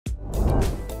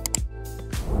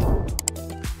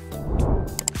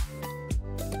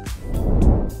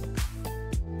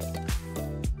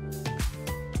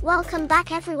Welcome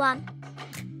back everyone.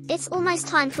 It's almost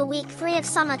time for week 3 of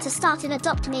summer to start in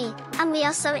Adopt Me, and we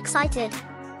are so excited.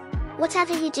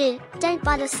 Whatever you do, don't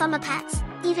buy the summer pets,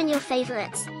 even your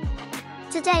favorites.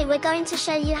 Today we're going to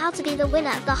show you how to be the winner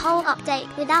of the whole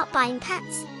update without buying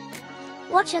pets.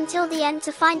 Watch until the end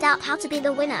to find out how to be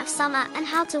the winner of summer and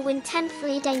how to win 10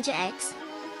 free danger eggs.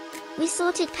 We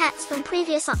sorted pets from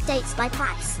previous updates by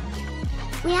price.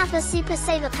 We have the Super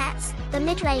Saver pets, the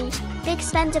mid-range, big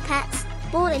spender pets,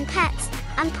 ball-in pets,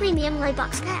 and premium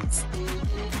Robux pets.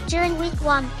 During week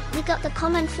 1, we got the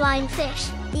common flying fish,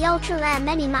 the ultra-rare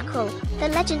mini mackerel, the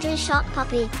legendary shark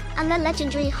puppy, and the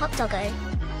legendary hot doggo.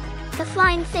 The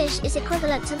flying fish is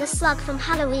equivalent to the slug from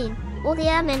Halloween, or the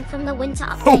ermine from the winter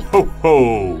update. Ho ho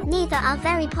ho! Neither are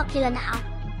very popular now.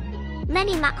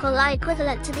 Many mackerel are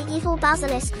equivalent to the evil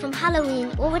basilisk from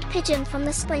Halloween or wood pigeon from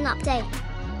the spring update.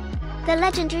 The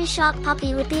legendary shark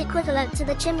puppy would be equivalent to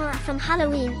the chimera from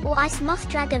Halloween or ice moth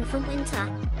dragon from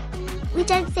winter. We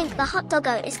don't think the hot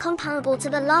doggo is comparable to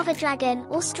the lava dragon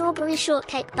or strawberry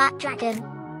shortcake bat dragon.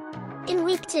 In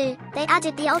week 2, they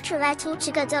added the ultra-rare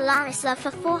Tortuga de la Isla for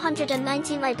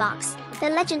 490 Robux, the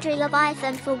legendary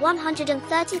Leviathan for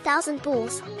 130,000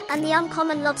 balls, and the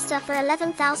uncommon lobster for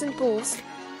 11,000 balls.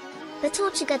 The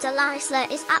Tortuga de la Isla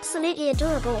is absolutely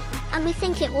adorable, and we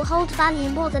think it will hold value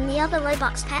more than the other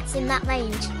Robux pets in that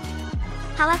range.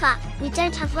 However, we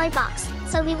don't have Robux,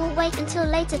 so we will wait until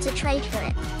later to trade for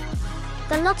it.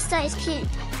 The lobster is cute,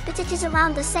 but it is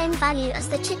around the same value as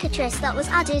the Cicatrice that was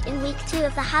added in week 2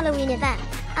 of the Halloween event,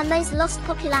 and those lost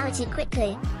popularity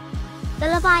quickly. The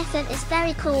Leviathan is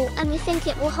very cool and we think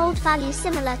it will hold value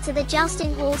similar to the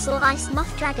Jousting Horse or Ice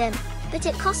Moth Dragon, but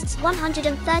it costs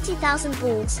 130,000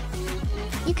 balls.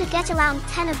 You could get around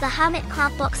 10 of the Hermit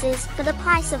Crab boxes for the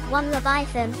price of 1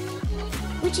 Leviathan.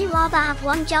 Would you rather have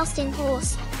 1 Jousting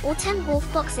Horse, or 10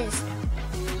 Wolf boxes?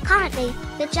 Currently,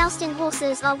 the Jousting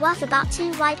Horses are worth about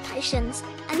 2 white potions,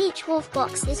 and each Wolf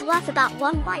box is worth about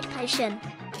 1 white potion.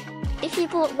 If you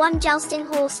bought 1 Jousting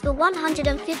Horse for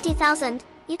 150,000,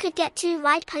 you could get 2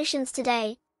 white potions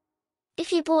today.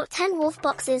 If you bought 10 Wolf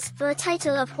boxes for a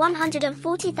total of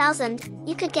 140,000,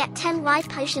 you could get 10 white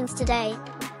potions today.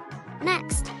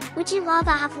 Next, would you rather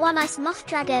have 1 Ice Moth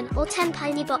Dragon or 10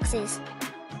 pony boxes?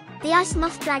 The Ice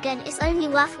Moth Dragon is only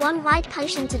worth 1 white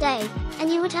potion today,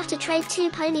 and you would have to trade 2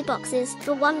 pony boxes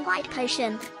for 1 white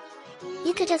potion.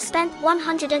 You could have spent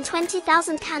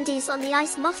 120,000 candies on the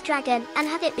Ice Moth Dragon and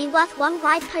have it be worth 1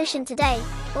 white potion today,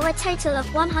 or a total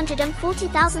of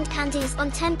 140,000 candies on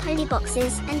 10 pony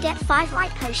boxes and get 5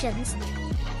 white potions.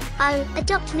 Oh,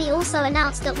 Adopt Me also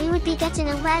announced that we would be getting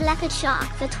a rare leopard shark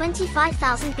for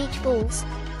 25,000 beach balls.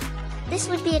 This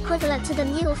would be equivalent to the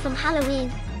mule from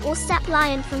Halloween, or steppe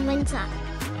lion from winter.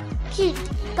 Cute,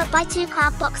 but buy 2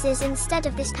 crab boxes instead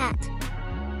of this pet.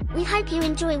 We hope you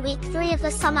enjoy week 3 of the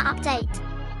summer update.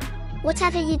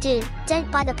 Whatever you do,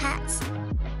 don't buy the pets.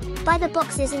 Buy the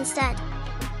boxes instead.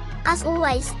 As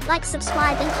always, like,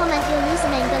 subscribe and comment your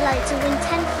username below to win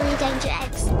 10 free danger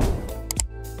eggs.